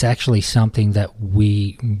it's actually something that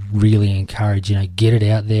we really encourage. Get it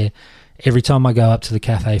out there. Every time I go up to the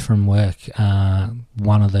cafe from work,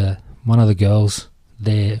 one of the girls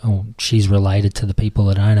there, or she's related to the people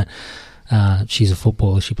that own it. She's a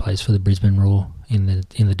footballer. She plays for the Brisbane Roar in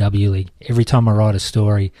the W League. Every time I write a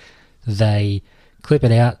story, they clip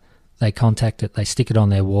it out, they contact it, they stick it on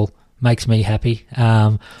their wall. Makes me happy.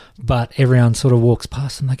 But everyone sort of walks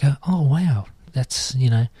past and they go, oh, wow, that's,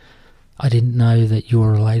 I didn't know that you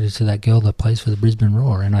were related to that girl that plays for the Brisbane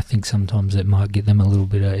Roar. And I think sometimes it might get them a little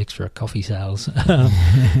bit of extra coffee sales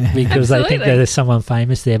because they think that there's someone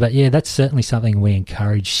famous there. But, yeah, that's certainly something we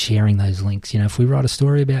encourage, sharing those links. If we write a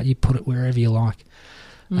story about you, put it wherever you like.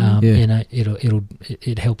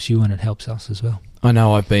 It helps you and it helps us as well. I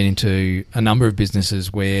know I've been into a number of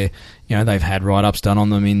businesses where, they've had write-ups done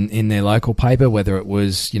on them in their local paper, whether it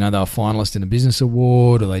was, they were finalist in a business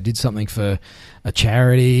award or they did something for a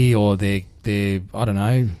charity or they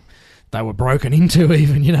were broken into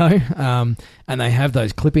even, and they have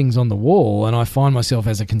those clippings on the wall, and I find myself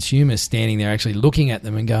as a consumer standing there actually looking at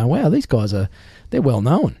them and going, wow, these guys they're well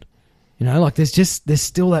known. There's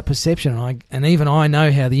still that perception, and even I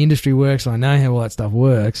know how the industry works, I know how all that stuff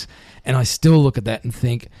works, and I still look at that and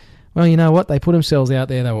think, well, you know what, they put themselves out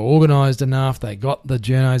there, they were organised enough, they got the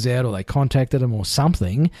journos out or they contacted them or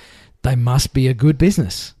something, they must be a good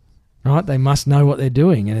business, right? They must know what they're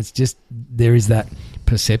doing, and it's just, there is that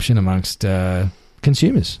perception amongst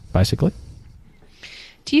consumers, basically.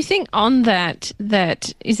 Do you think on that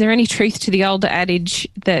is there any truth to the older adage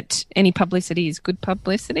that any publicity is good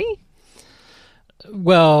publicity?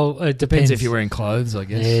 Well, it depends if you're wearing clothes, I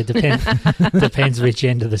guess. Yeah, depends which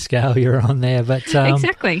end of the scale you're on there. But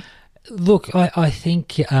exactly. Look, I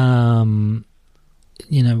think we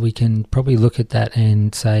can probably look at that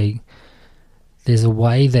and say there's a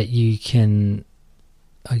way that you can,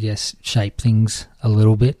 I guess, shape things a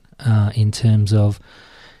little bit in terms of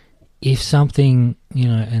if something, you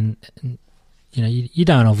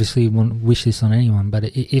don't obviously want to wish this on anyone, but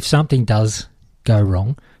if something does go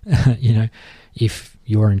wrong, if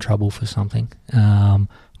you're in trouble for something,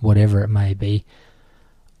 whatever it may be,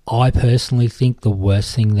 I personally think the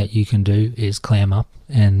worst thing that you can do is clam up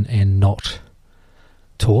and not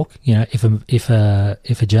talk. If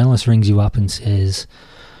a journalist rings you up and says,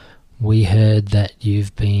 we heard that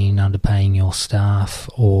you've been underpaying your staff,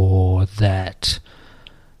 or that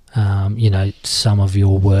some of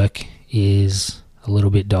your work is a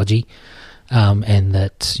little bit dodgy, and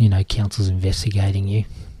that council's investigating you,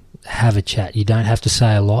 have a chat. You don't have to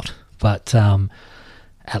say a lot, but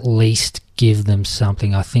at least give them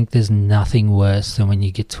something. I think there's nothing worse than when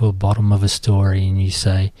you get to a bottom of a story and you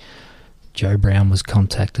say, Joe Brown was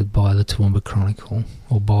contacted by the Toowoomba Chronicle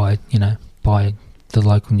or by the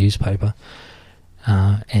local newspaper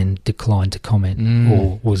and declined to comment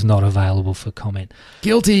or was not available for comment.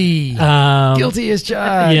 Guilty. Guilty as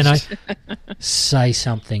charged. Say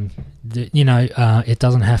something. It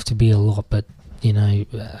doesn't have to be a lot, but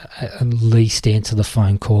at least answer the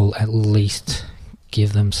phone call, at least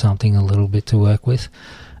give them something a little bit to work with.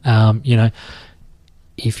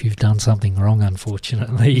 If you've done something wrong,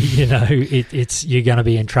 unfortunately, you're going to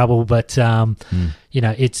be in trouble. But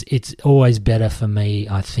it's always better for me,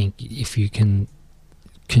 I think, if you can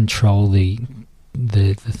control the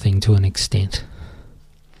thing to an extent.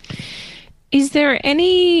 Is there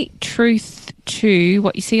any truth to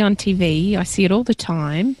what you see on TV? I see it all the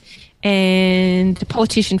time. And a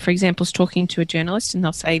politician, for example, is talking to a journalist and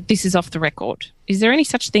they'll say, this is off the record. Is there any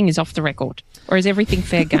such thing as off the record? Or is everything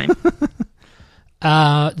fair game?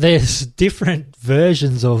 There's different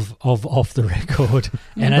versions of off the record.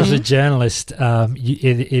 And as a journalist,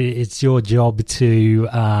 it's your job to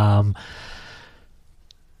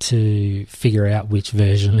figure out which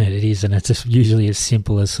version it is. And it's usually as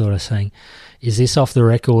simple as sort of saying, is this off the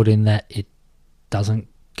record in that it doesn't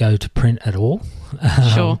go to print at all?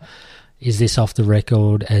 Sure. Is this off the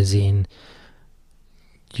record as in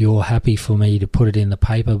you're happy for me to put it in the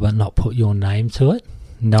paper but not put your name to it?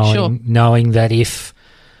 Knowing that if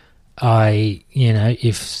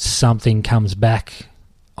if something comes back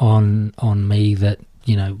on me that,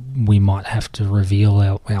 we might have to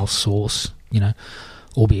reveal our source,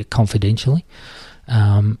 albeit confidentially,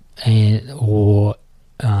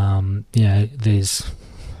 there's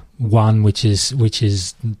one which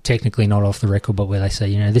is technically not off the record, but where they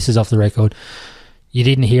say, this is off the record. You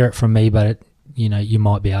didn't hear it from me, but you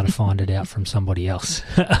might be able to find it out from somebody else.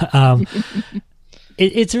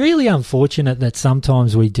 It's really unfortunate that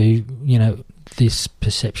sometimes we do, this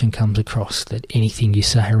perception comes across that anything you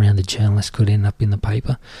say around the journalist could end up in the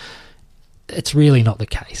paper. It's really not the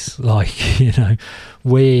case.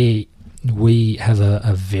 We have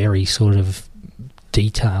a very sort of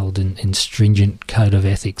detailed and stringent code of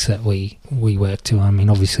ethics that we work to. I mean,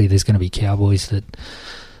 obviously there's going to be cowboys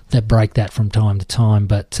that break that from time to time,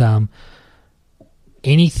 but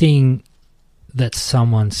anything that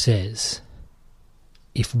someone says,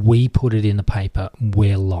 if we put it in the paper,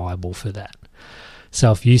 we're liable for that.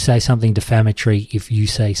 So if you say something defamatory, if you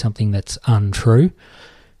say something that's untrue,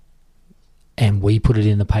 and we put it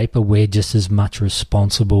in the paper, we're just as much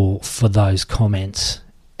responsible for those comments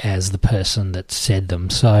as the person that said them.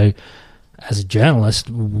 So as a journalist,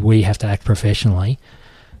 we have to act professionally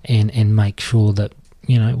and make sure that,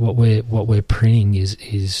 you know, what we're printing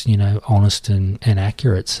is you know, honest and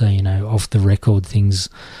accurate. So, you know, off the record things,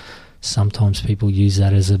 sometimes people use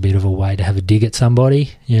that as a bit of a way to have a dig at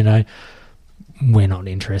somebody. You know, we're not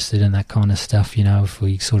interested in that kind of stuff. You know, if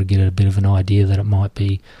we sort of get a bit of an idea that it might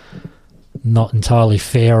be not entirely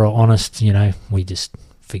fair or honest, you know, we just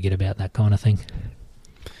forget about that kind of thing.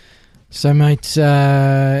 So, mate,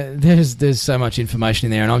 there's so much information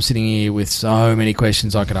in there, and I'm sitting here with so many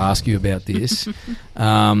questions I could ask you about this,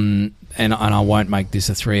 and I won't make this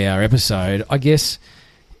a 3-hour episode. I guess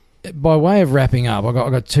by way of wrapping up, I've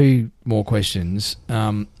got 2 more questions.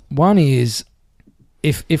 One is,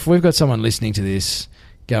 if we've got someone listening to this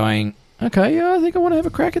going, okay, yeah, I think I want to have a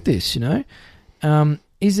crack at this, you know,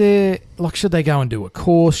 is there, like, should they go and do a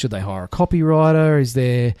course? Should they hire a copywriter? Is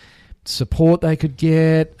there support they could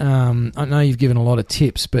get? I know you've given a lot of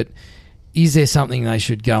tips, but is there something they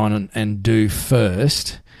should go on and do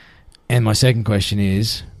first? And my second question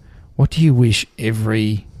is, what do you wish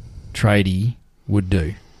every tradie would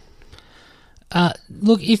do?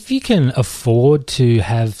 Look, if you can afford to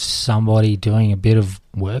have somebody doing a bit of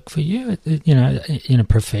work for you, you know, in a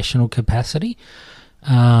professional capacity, you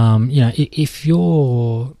know, if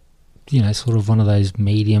you're, you know, sort of one of those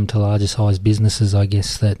medium to larger size businesses, I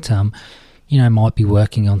guess, that, you know, might be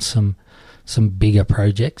working on some bigger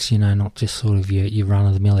projects, you know, not just sort of your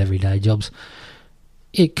run-of-the-mill everyday jobs.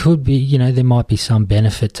 It could be, you know, there might be some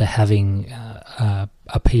benefit to having a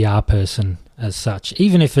PR person as such,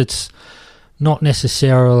 even if it's not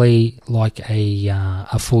necessarily like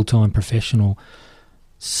a full-time professional,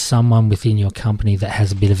 someone within your company that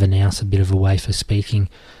has a bit of a nous, a bit of a way for speaking,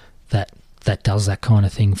 that does that kind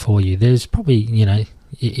of thing for you. There's probably, you know,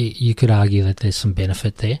 you could argue that there's some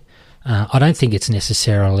benefit there. I don't think it's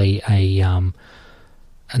necessarily a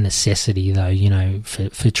necessity, though, you know,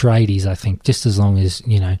 for tradies. I think just as long as,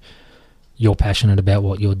 you know, you're passionate about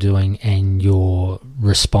what you're doing and you're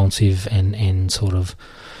responsive and sort of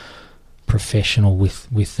professional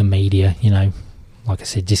with the media, you know, like I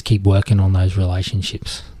said, just keep working on those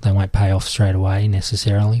relationships. They won't pay off straight away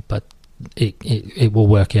necessarily, but it will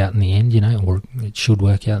work out in the end, you know, or it should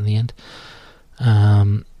work out in the end.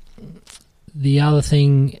 The other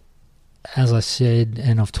thing, as I said,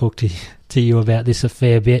 and I've talked to you about this a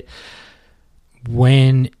fair bit,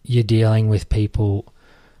 when you're dealing with people,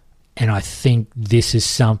 and I think this is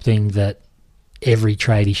something that every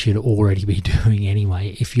tradie should already be doing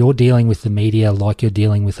anyway, if you're dealing with the media like you're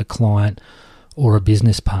dealing with a client or a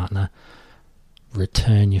business partner,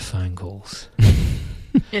 return your phone calls.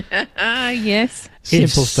 Yes.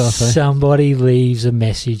 Simple stuff, eh? Somebody leaves a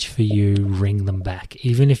message for you, ring them back.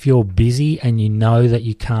 Even if you're busy and you know that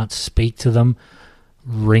you can't speak to them,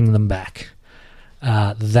 ring them back.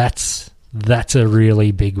 That's a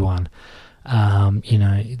really big one. You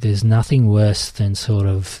know, there's nothing worse than sort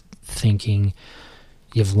of thinking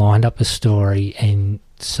you've lined up a story and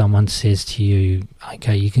someone says to you,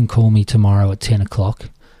 okay, you can call me tomorrow at 10 o'clock.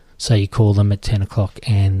 So you call them at 10 o'clock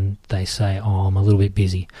and they say, oh, I'm a little bit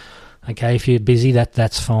busy. Okay, if you're busy,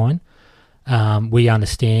 that's fine. We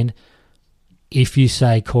understand. If you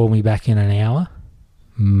say, call me back in an hour,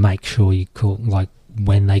 make sure you call, like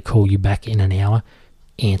when they call you back in an hour,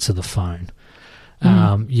 answer the phone.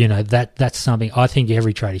 You know, that's something I think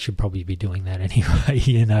every tradie should probably be doing that anyway.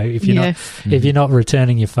 You know, if you're not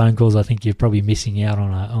returning your phone calls, I think you're probably missing out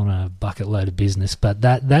on a bucket load of business. But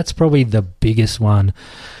that's probably the biggest one,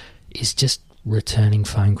 is just returning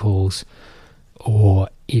phone calls. Or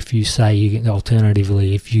if you say,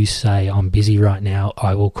 alternatively, if you say, I'm busy right now,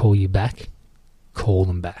 I will call you back, call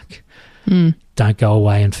them back. Don't go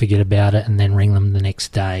away and forget about it and then ring them the next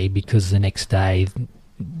day, because the next day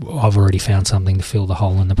I've already found something to fill the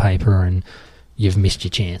hole in the paper and you've missed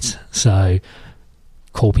your chance. So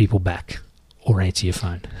call people back or answer your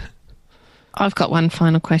phone. I've got one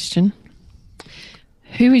final question.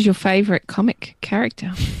 Who is your favourite comic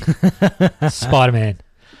character? Spider-Man.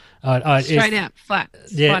 Straight out, flat.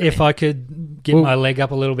 Yeah, Spider-Man. if I could get my leg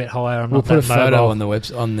up a little bit higher, We'll put a photo on the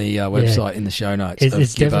website in the show notes.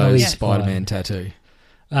 It's definitely Spider-Man tattoo.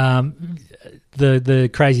 The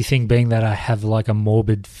crazy thing being that I have like a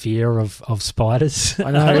morbid fear of spiders.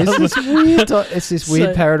 I know, it's this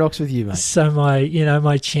weird paradox with you, mate. So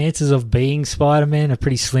my chances of being Spider-Man are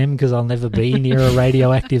pretty slim, because I'll never be near a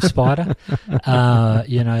radioactive spider.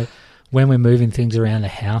 You know, when we're moving things around the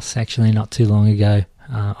house, actually not too long ago,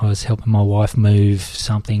 I was helping my wife move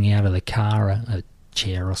something out of the car, a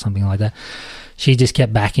chair or something like that. She just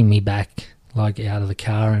kept backing me back, like, out of the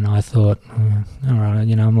car, and I thought, all right,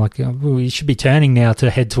 I'm like, well, you should be turning now to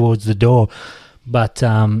head towards the door. But,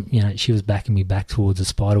 she was backing me back towards a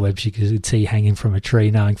spider web she could see hanging from a tree,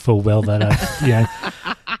 knowing full well that I'd,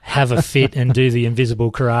 have a fit and do the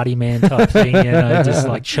invisible karate man type thing, just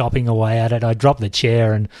like chopping away at it. I dropped the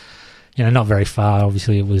chair and, not very far.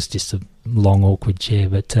 Obviously, it was just a long, awkward chair,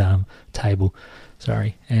 but table.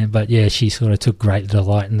 Sorry. But, yeah, she sort of took great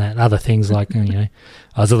delight in that. Other things like, I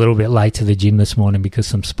was a little bit late to the gym this morning because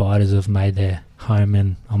some spiders have made their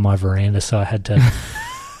home on my veranda, so I had to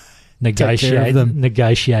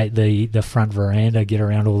negotiate the front veranda, get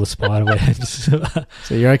around all the spider webs.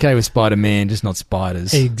 So you're okay with Spider-Man, just not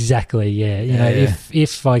spiders. Exactly, yeah.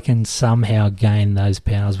 If I can somehow gain those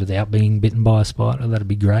powers without being bitten by a spider, that'd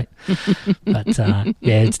be great. But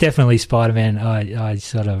it's definitely Spider-Man. I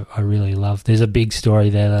really love. There's a big story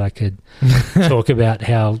there that I could talk about,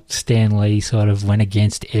 how Stan Lee sort of went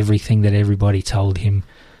against everything that everybody told him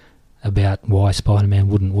about why Spider-Man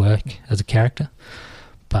wouldn't work as a character.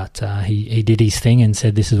 But he did his thing and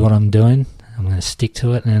said, this is what I'm doing. I'm going to stick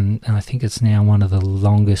to it. And I think it's now one of the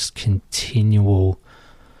longest continual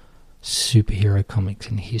superhero comics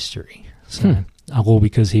in history. So all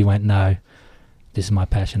because he went, no, this is my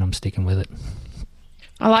passion. I'm sticking with it.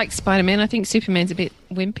 I like Spider-Man. I think Superman's a bit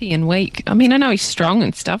wimpy and weak. I mean, I know he's strong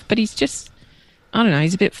and stuff, but he's just, I don't know,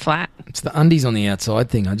 he's a bit flat. It's the undies on the outside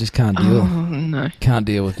thing. I just can't deal. Oh, no. Can't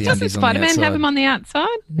deal with the undies on the outside. Doesn't Spider-Man have him on the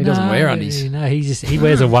outside? He doesn't wear undies. No, he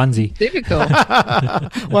wears a onesie. Difficult.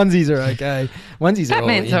 Onesies are okay. Onesies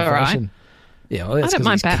Batman's are all in all fashion. right. Yeah, well, that's I don't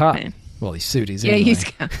because he's mind Batman. cut. Well, his suit is Yeah, anyway. he's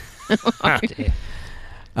cut.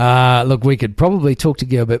 Look, we could probably talk to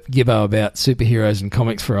Gibbo about superheroes and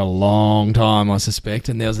comics for a long time, I suspect.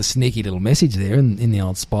 And there was a sneaky little message there in the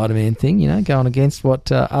old Spider-Man thing, going against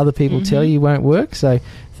what other people tell you won't work. So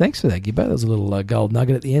thanks for that, Gibbo. That was a little gold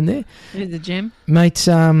nugget at the end there. It is a gem. Mate,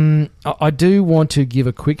 I do want to give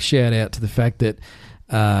a quick shout out to the fact that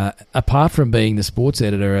apart from being the sports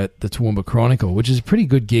editor at the Toowoomba Chronicle, which is a pretty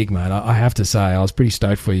good gig, mate, I have to say, I was pretty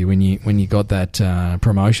stoked for you when you got that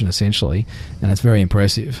promotion, essentially, and it's very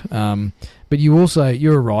impressive. But you're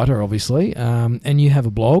a writer, obviously, and you have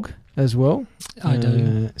a blog as well. I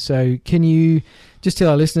do. So can you just tell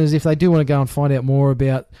our listeners, if they do want to go and find out more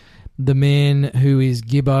about the man who is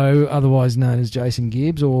Gibbo, otherwise known as Jason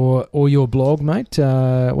Gibbs, or your blog, mate,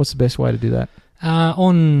 what's the best way to do that?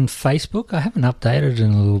 On Facebook, I haven't updated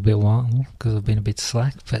in a little bit while because I've been a bit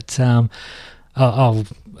slack. But on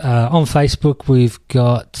Facebook, we've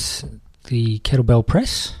got the Kettlebell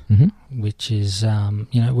Press, which is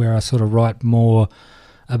where I sort of write more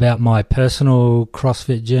about my personal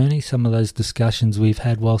CrossFit journey. Some of those discussions we've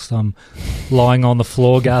had whilst I'm lying on the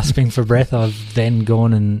floor gasping for breath, I've then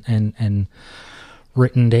gone and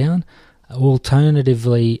written down.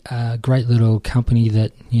 Alternatively, a great little company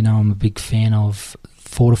that, I'm a big fan of,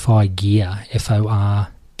 Fortify Gear, Fortify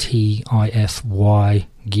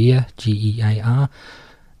Gear, Gear.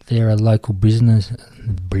 They're a local Brisbane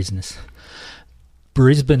business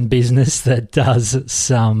that does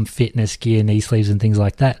some fitness gear, knee sleeves and things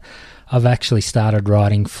like that. I've actually started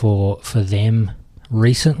writing for them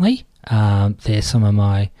recently. There's some of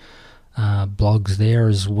my blogs there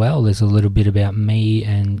as well. There's a little bit about me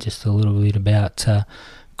and just a little bit about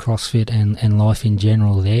CrossFit and life in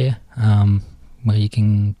general there, where you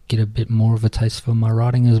can get a bit more of a taste for my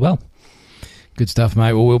writing as well. Good stuff,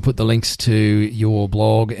 mate. Well, we'll put the links to your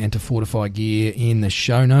blog and to Fortify Gear in the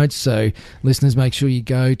show notes. So, listeners, make sure you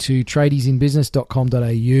go to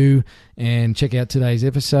tradiesinbusiness.com.au and check out today's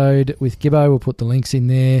episode with Gibbo. We'll put the links in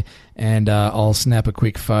there, and I'll snap a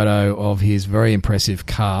quick photo of his very impressive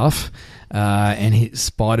calf and his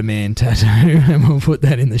Spider-Man tattoo, and we'll put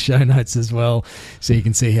that in the show notes as well, so you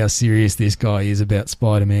can see how serious this guy is about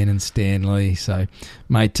Spider-Man and Stan Lee. So,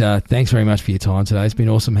 mate, thanks very much for your time today. It's been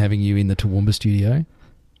awesome having you in the Toowoomba studio.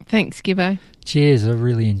 Thanks, Gibbo. Cheers, I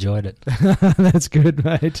really enjoyed it. That's good,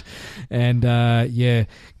 mate. And go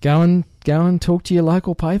and talk to your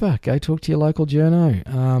local paper. Go talk to your local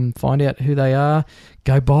journo. Find out who they are.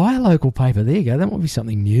 Go buy a local paper. There you go. That might be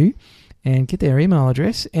something new. And get their email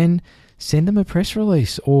address and send them a press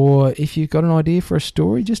release. Or if you've got an idea for a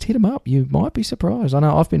story, just hit them up. You might be surprised. I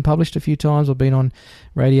know I've been published a few times. I've been on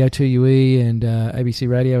Radio 2UE and ABC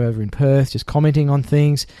Radio over in Perth, just commenting on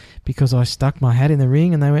things because I stuck my hat in the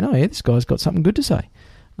ring and they went, oh yeah, this guy's got something good to say.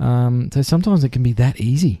 So sometimes it can be that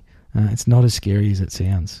easy. It's not as scary as it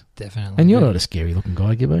sounds. Definitely. And you're not a scary looking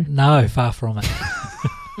guy, Gibbo. No, far from it.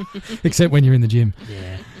 Except when you're in the gym.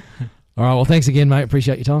 Yeah. All right, well, thanks again, mate.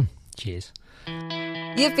 Appreciate your time. Cheers.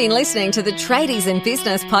 You've been listening to the Tradies in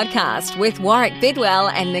Business podcast with Warwick Bidwell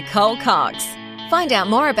and Nicole Cox. Find out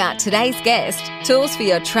more about today's guest, tools for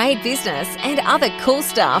your trade business, and other cool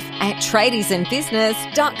stuff at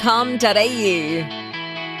tradiesinbusiness.com.au.